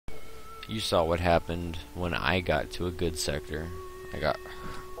You saw what happened when I got to a good sector. I got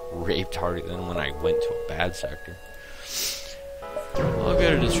raped harder than when I went to a bad sector. I'll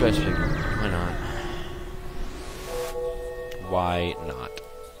get a distress signal. Why not? Why not?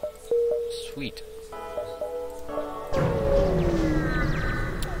 Sweet.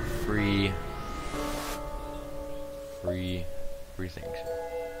 Free things.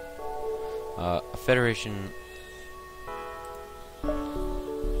 A Federation.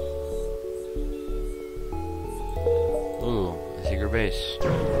 Ooh, a secret base.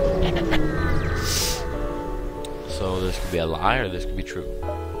 So this could be a lie or this could be true.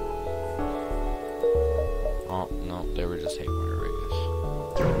 Oh, no, they were just haywire, I guess.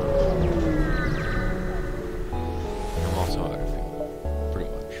 I'm also out of fuel, pretty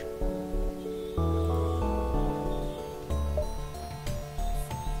much.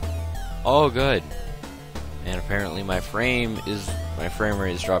 Oh, good. And apparently my frame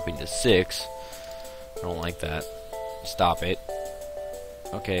rate is dropping to 6. I don't like that. Stop it.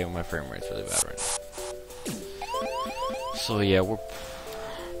 Okay, my frame rate's really bad right now. So yeah,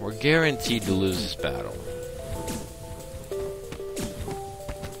 we're guaranteed to lose this battle.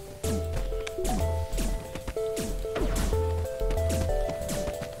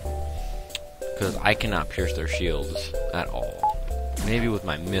 Because I cannot pierce their shields at all. Maybe with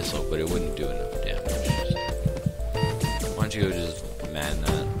my missile, but it wouldn't do enough damage. Why don't you go just man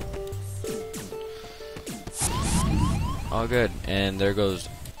that? Oh good, and there goes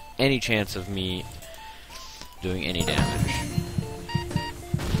any chance of me doing any damage.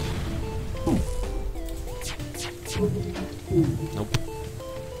 Nope.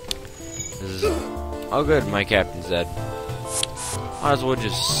 This is... Oh good, my captain's dead. Might as well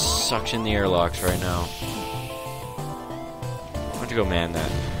just suction the airlocks right now. Why don't you go man that?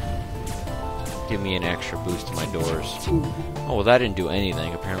 Give me an extra boost to my doors. Oh, well that didn't do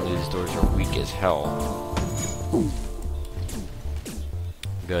anything. Apparently these doors are weak as hell.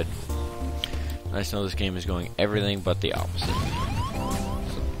 Good. Nice to know this game is going everything but the opposite.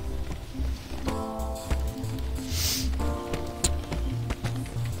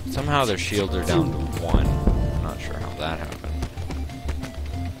 Somehow their shields are down to 1. I'm not sure how that happened.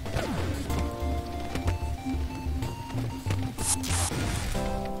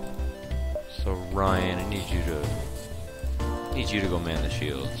 So Ryan, I need you to go man the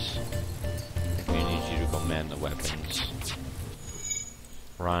shields. I need you to go man the weapons.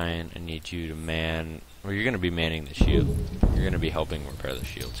 Ryan, I need you to man... Well, you're going to be manning the shield. You're going to be helping repair the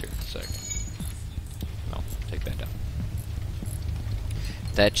shields here in a second. No, take that down.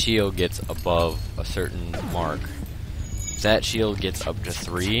 If that shield gets above a certain mark, if that shield gets up to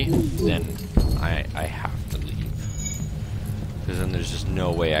 3, then I have to leave. Because then there's just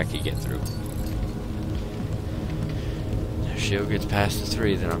no way I could get through. If shield gets past the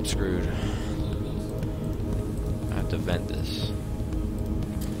 3, then I'm screwed. I have to vent this.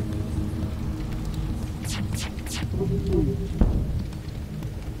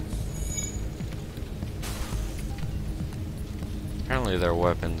 Apparently their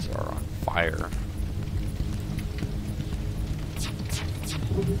weapons are on fire.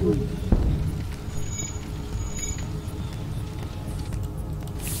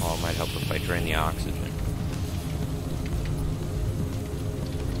 Oh, it might help if I drain the oxygen.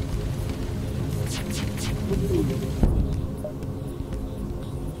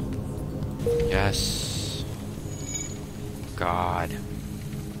 Yes. God.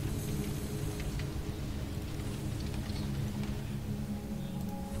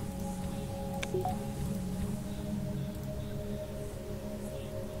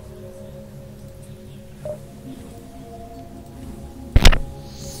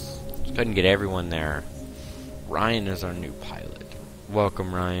 Just couldn't get everyone there. Ryan is our new pilot.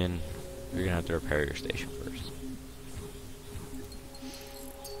 Welcome, Ryan. You're gonna have to repair your station first.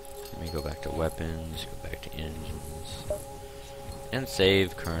 Let me go back to weapons, go back to engines, and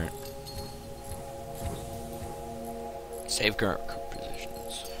save current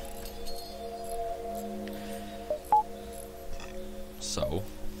positions. So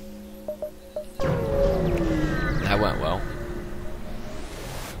that went well.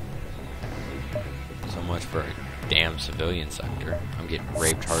 So much for a damn civilian sector. I'm getting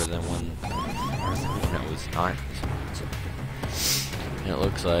raped harder than when it was not. And it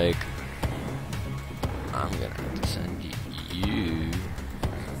looks like I'm gonna have to send you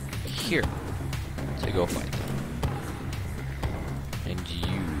here to go fight them. And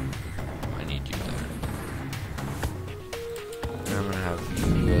you, I need you there. And I'm gonna have you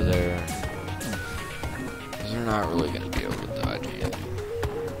go there. Because they're not really gonna be able to dodge you.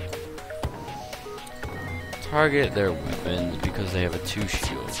 target their weapons because they have a 2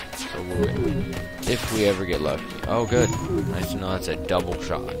 shield. So if we ever get lucky. Oh, good. Nice to know that's a double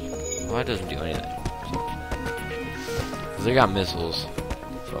shot. Well, that doesn't do anything. Because they got missiles.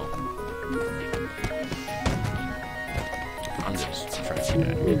 So I'm just trying to get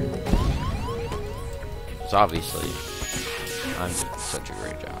out of here. Because obviously, I'm doing such a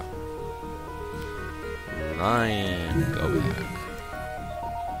great job. Ryan, go back.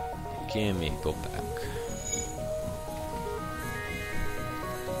 Gimme, go back.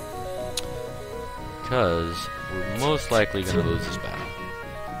 Because we're most likely going to lose this battle.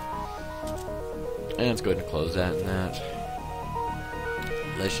 And let's go ahead and close that and that.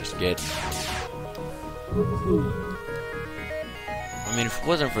 Let's just get... I mean, if it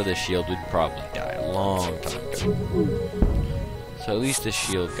wasn't for this shield, we'd probably die a long time ago. So at least the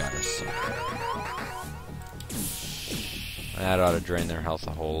shield got us somewhere. That ought to drain their health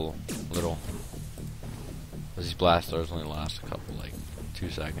a whole little. Because these blasters only last a couple, like, 2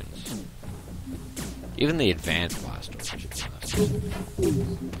 seconds. Even the advanced blasters should last.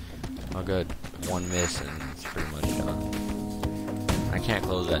 Oh good. 1 miss and it's pretty much done. I can't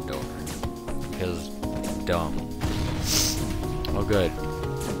close that door. Because dumb. Oh good.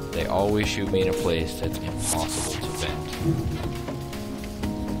 They always shoot me in a place that's impossible to vent.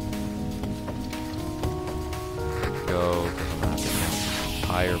 Go.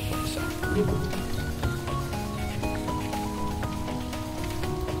 Higher place up.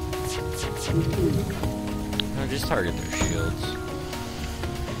 No, just target their shields.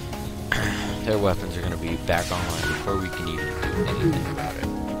 Their weapons are going to be back online before we can even do anything about it.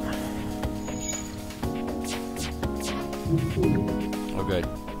 Oh, good.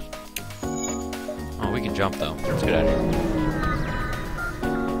 Oh, we can jump though. Let's get out of here.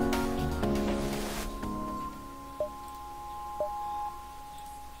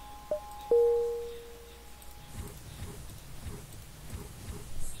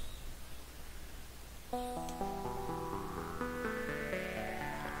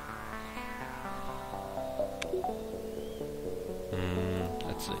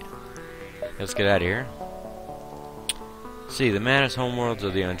 Let's see. Let's get out of here. See, the Manus homeworlds or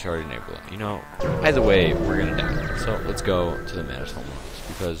the Uncharted neighborhood. You know, either way, we're gonna die. So let's go to the Manus homeworlds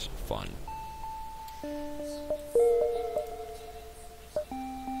because fun.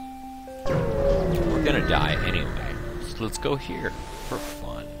 We're gonna die anyway. So let's go here for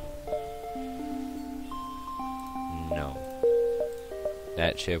fun. No.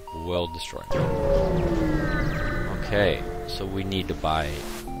 That ship will destroy me. Okay, so we need to buy...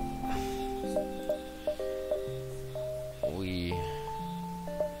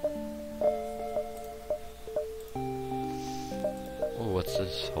 Oh, what's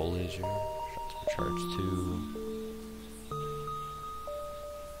this? Whole laser. Shots per charge 2.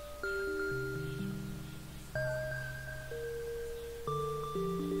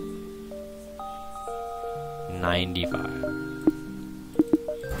 95.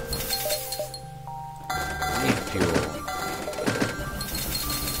 We need fuel.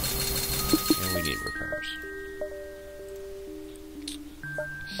 And we need repairs.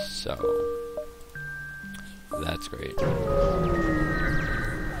 So, that's great.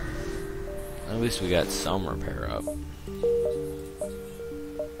 At least we got some repair up.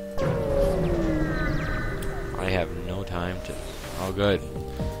 I have no time to... Oh, good.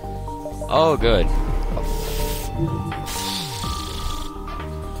 Oh, good.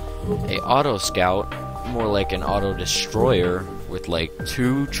 A auto scout, more like an auto destroyer, with like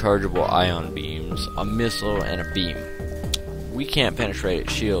 2 chargeable ion beams, a missile, and a beam. We can't penetrate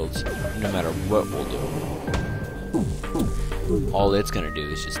its shields, no matter what we'll do. All it's gonna do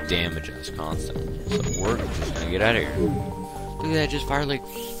is just damage us constantly. So we're just gonna get out of here. Look at that, just fired like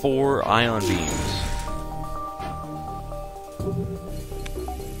 4 ion beams.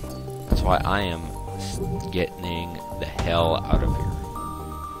 That's why I am getting the hell out of here.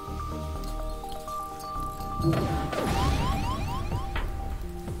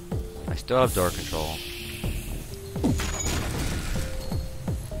 I still have door control.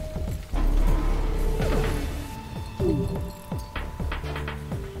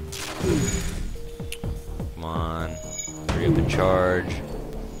 Come on. Hurry up and charge.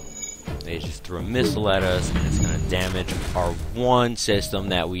 They just threw a missile at us, and it's going to damage our one system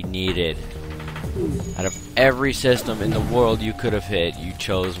that we needed. Out of every system in the world you could have hit, you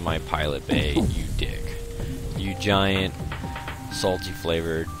chose my pilot bay, you dick. You giant, salty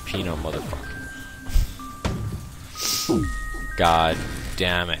flavored peanut motherfucker. God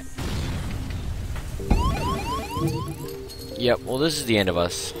damn it. Yep, well this is the end of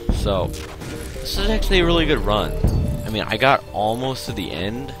us. So, this is actually a really good run. I mean, I got almost to the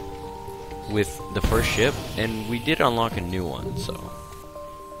end. with the first ship, and we did unlock a new one, so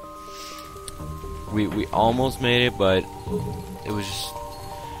we almost made it, but it was just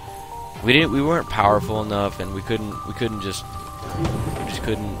we weren't powerful enough, and we just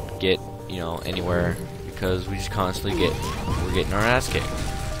couldn't get, you know, anywhere, because we just we're getting our ass kicked.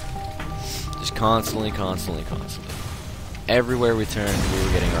 Just constantly. Everywhere we turned, we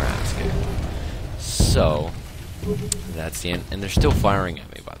were getting our ass kicked. So that's the end, and they're still firing at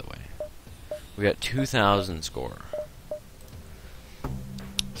me, by the way. We got 2,000 score.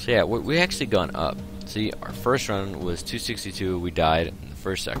 So yeah, we actually gone up. See, our first run was 262. We died in the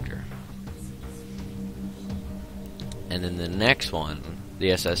first sector. And then the next one,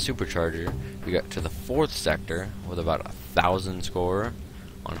 the SS Supercharger, we got to the 4th sector with about 1,000 score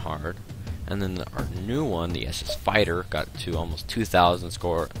on hard. And then our new one, the SS Fighter, got to almost 2,000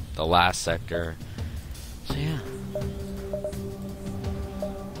 score the last sector. So yeah.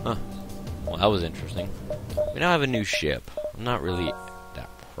 Huh. Well, that was interesting. We now have a new ship. I'm not really that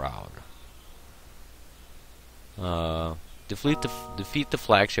proud. Defeat the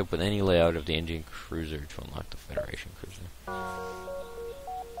flagship with any layout of the Engi cruiser to unlock the Federation cruiser.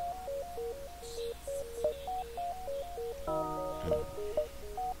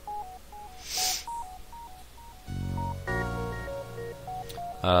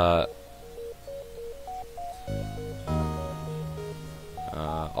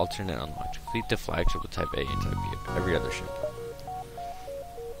 Alternate unlocked. Defeat the flagship with Type A and Type B of every other ship.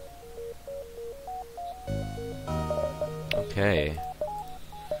 Okay.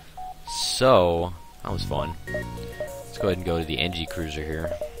 So, that was fun. Let's go ahead and go to the Engi cruiser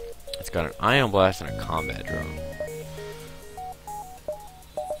here. It's got an ion blast and a combat drone.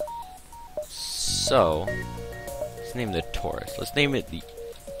 So, let's name the Taurus. Let's name it the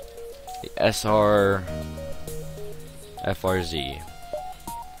FRZ.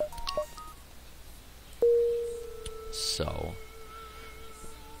 So,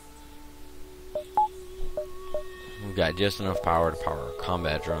 we've got just enough power to power our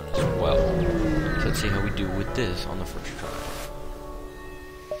combat drone as well. So let's see how we do with this on the first try.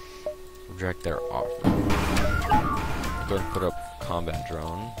 Reject their offer. Go ahead and put up combat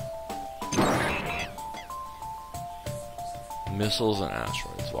drone. Missiles and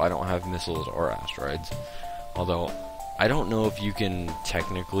asteroids. Well, I don't have missiles or asteroids. Although, I don't know if you can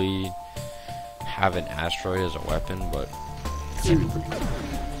technically have an asteroid as a weapon, but it's pretty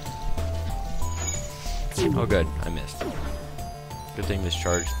good. Oh good, I missed. Good thing this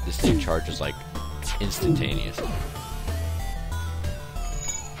thing charges like instantaneous.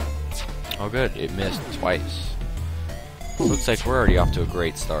 Oh good, it missed twice. Looks like we're already off to a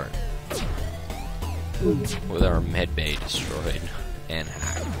great start. With our med bay destroyed and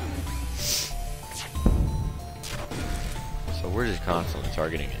hacked. So we're just constantly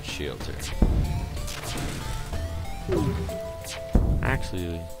targeting his shields here.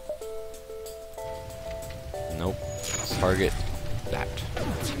 Actually, nope. Let's target that.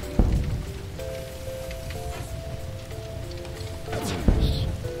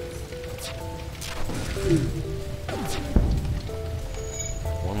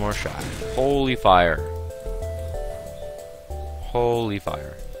 One more shot. Holy fire. Holy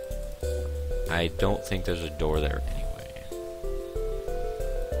fire. I don't think there's a door there anyway.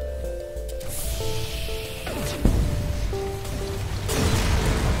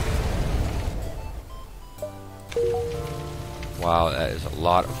 Wow, that is a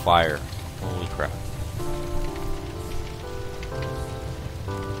lot of fire. Holy crap.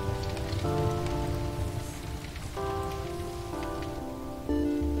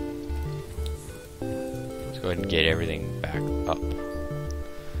 Let's go ahead and get everything back up.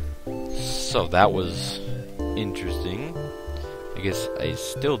 So that was interesting. I guess I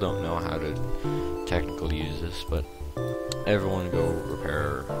still don't know how to technically use this, but everyone go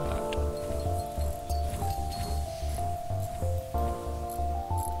repair that.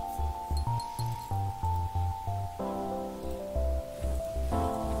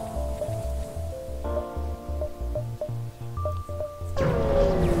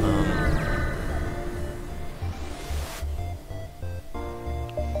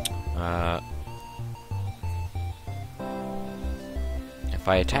 If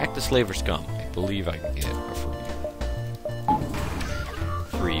I attack the slaver scum, I believe I can get a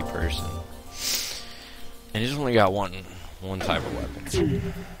free person. And he's only got one type of weapon.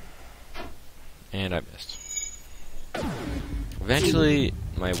 And I missed. Eventually,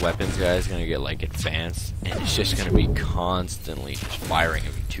 my weapons guy is gonna get like advanced, and it's just gonna be constantly just firing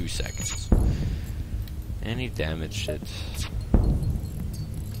every 2 seconds. And he damaged it.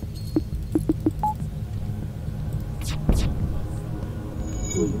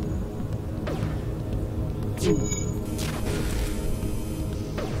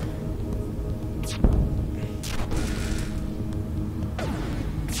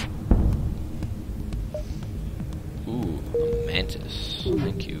 Ooh, a mantis.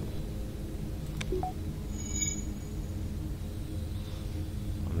 Thank you.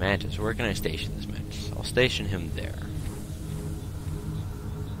 A mantis. Where can I station this mantis? I'll station him there.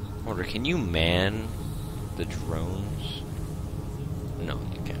 I wonder, can you man the drones? No,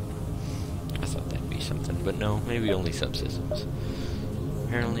 you can't. I thought that'd be something, but no, maybe only subsystems.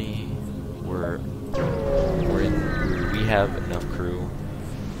 Apparently, we have enough crew,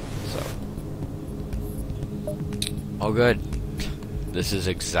 so. Oh, good. This is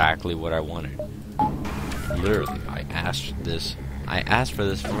exactly what I wanted. Literally, I asked for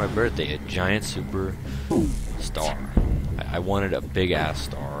this for my birthday, a giant super star. I wanted a big ass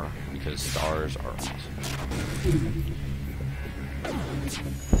star because stars are awesome.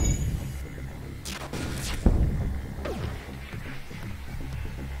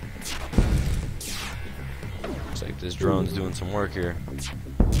 Looks like this drone's doing some work here.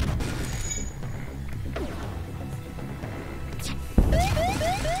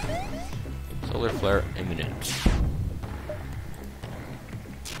 Solar flare imminent.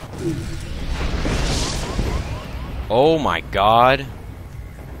 Oh my god!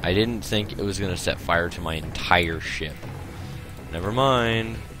 I didn't think it was gonna set fire to my entire ship. Never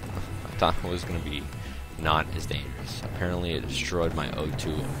mind. I thought it was gonna be not as dangerous. Apparently it destroyed my O2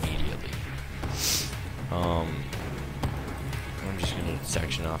 immediately. I'm just gonna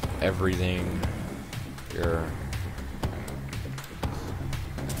section off everything here.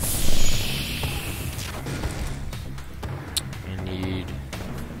 I need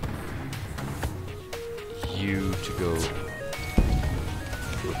you to go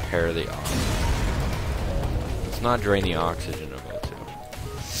repair the oxygen. Let's not drain the oxygen of O2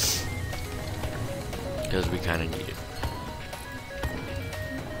 because we kind of need it.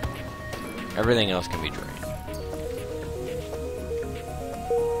 Everything else can be drained.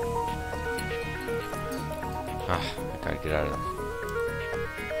 I gotta get out of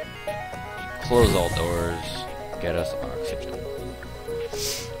there. Close all doors. Get us oxygen.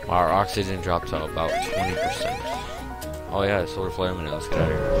 Our oxygen dropped to about 20%. Oh yeah, solar flare minute. Let's get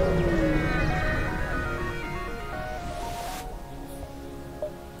out of here.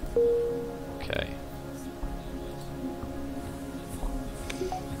 Okay.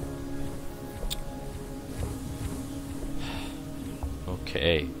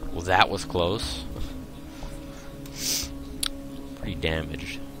 Okay. Well, that was close. Pretty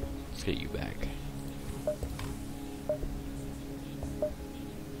damaged. Let's get you back.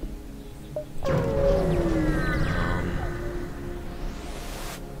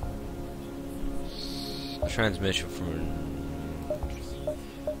 Transmission from...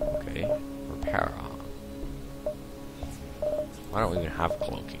 Okay. Repair on. Why don't we even have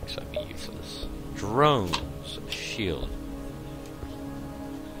cloaking, so that'd be useless. Drones. Shield.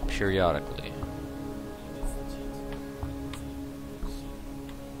 Periodically.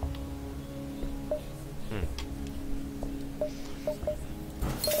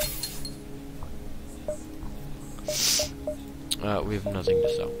 We have nothing to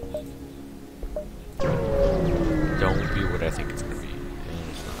sell. Don't be what I think it's gonna be. And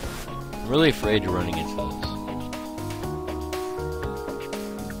it's not. I'm really afraid of running into this.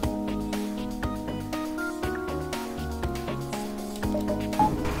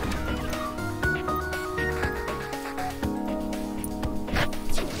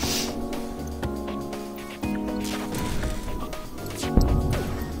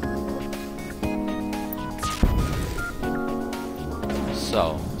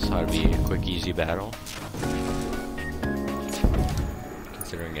 So, this ought to be a quick, easy battle.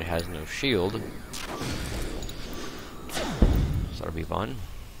 Considering it has no shield. So that'll be fun.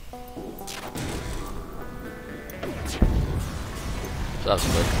 So that's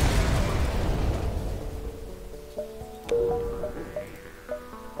quick.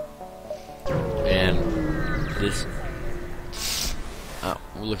 And this... Oh,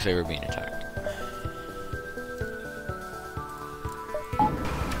 looks like we're being attacked.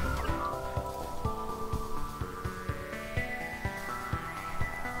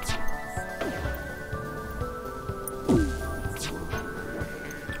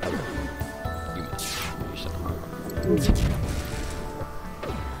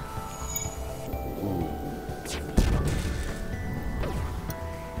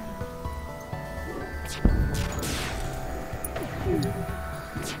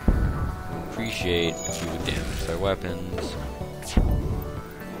 Appreciate if you would damage their weapons.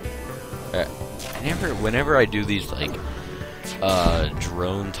 Whenever I do these like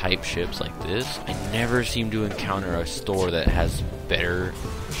drone type ships like this, I never seem to encounter a store that has better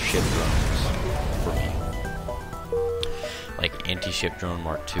ship drones for me. Like anti-ship drone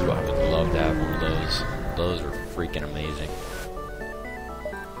Mark II, I would love to have one of those. Those are freaking amazing.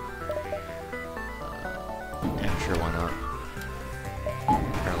 Yeah, sure, why not?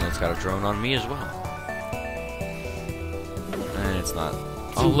 Apparently it's got a drone on me as well. And it's not.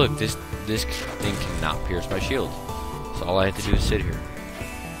 Oh look, this thing cannot pierce my shield. So all I have to do is sit here.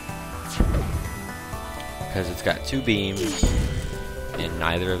 Because it's got two beams, and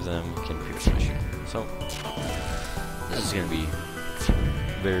neither of them can pierce my shield. So this is going to be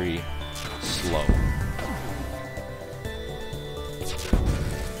very slow.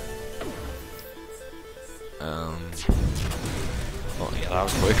 Well, yeah, that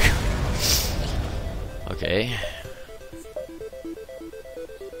was quick. Okay.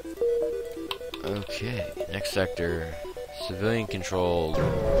 Okay, next sector. Civilian controlled.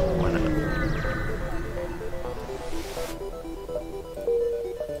 Why not?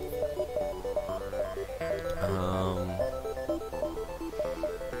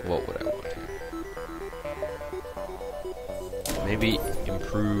 What would I want here? Maybe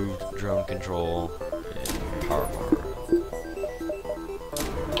improved drone control and power bar.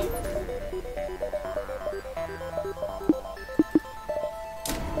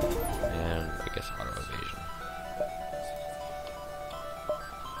 And I guess auto evasion.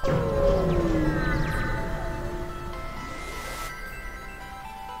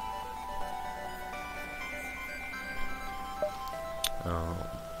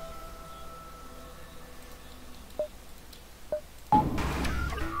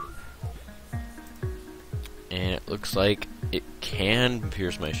 And it looks like it can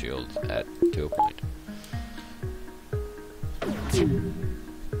pierce my shield to a point.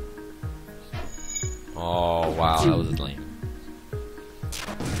 Oh wow, that was lame.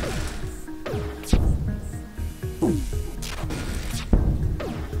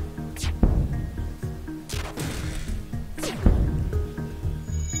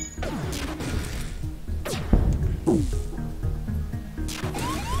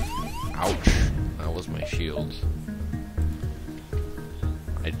 Ouch. That was my shield.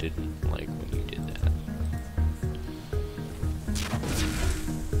 I didn't like when you did that.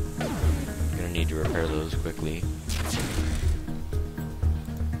 I'm gonna need to repair those quickly.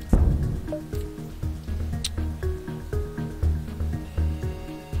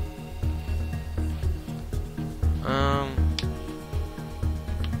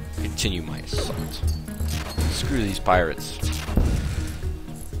 Continue my assault. Screw these pirates.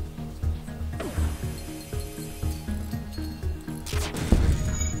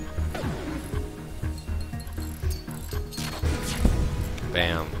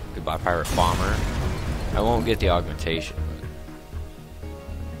 Bam. Goodbye, pirate bomber. I won't get the augmentation.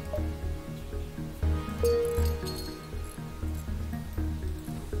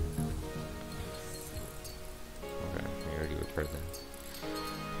 Okay, we already repaired them.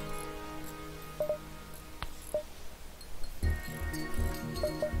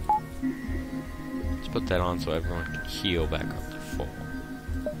 Let's put that on so everyone can heal back up to full.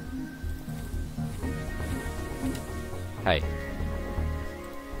 Hey.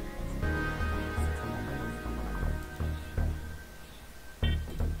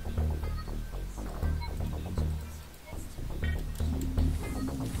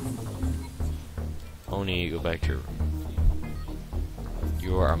 Oni, go back to your room.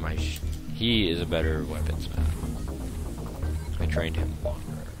 You are my he is a better weaponsmith. I trained him longer.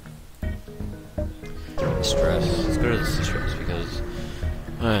 Stress. Let's go to the stress because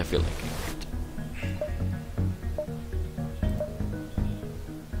I feel like it.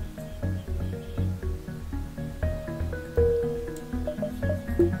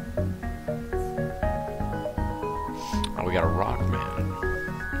 Oh, we got a rock man.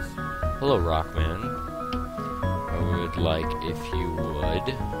 Hello, rock man. I would like if you would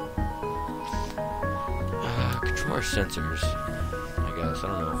control our sensors. I guess I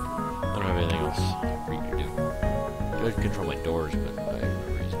don't know. I don't have anything else for you to do. You could control my doors, but I have no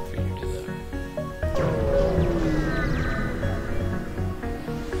reason for you to do that.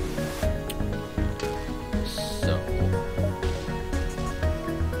 So.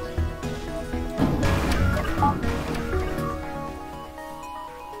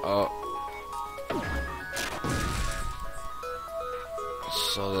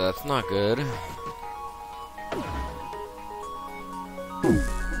 So that's not good.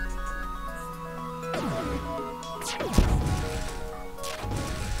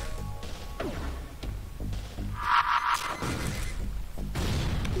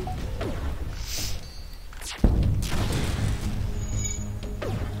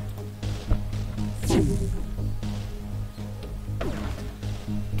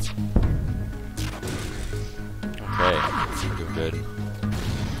 Okay, we're doing good.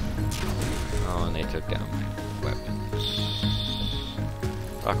 Oh, and they took down my weapons.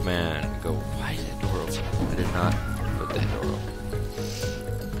 Rockman, go. Why is that door open? I did not put that door open.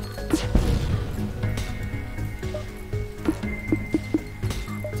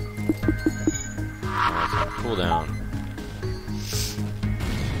 Cool down.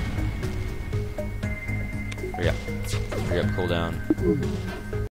 Hurry up. Hurry up, cool down.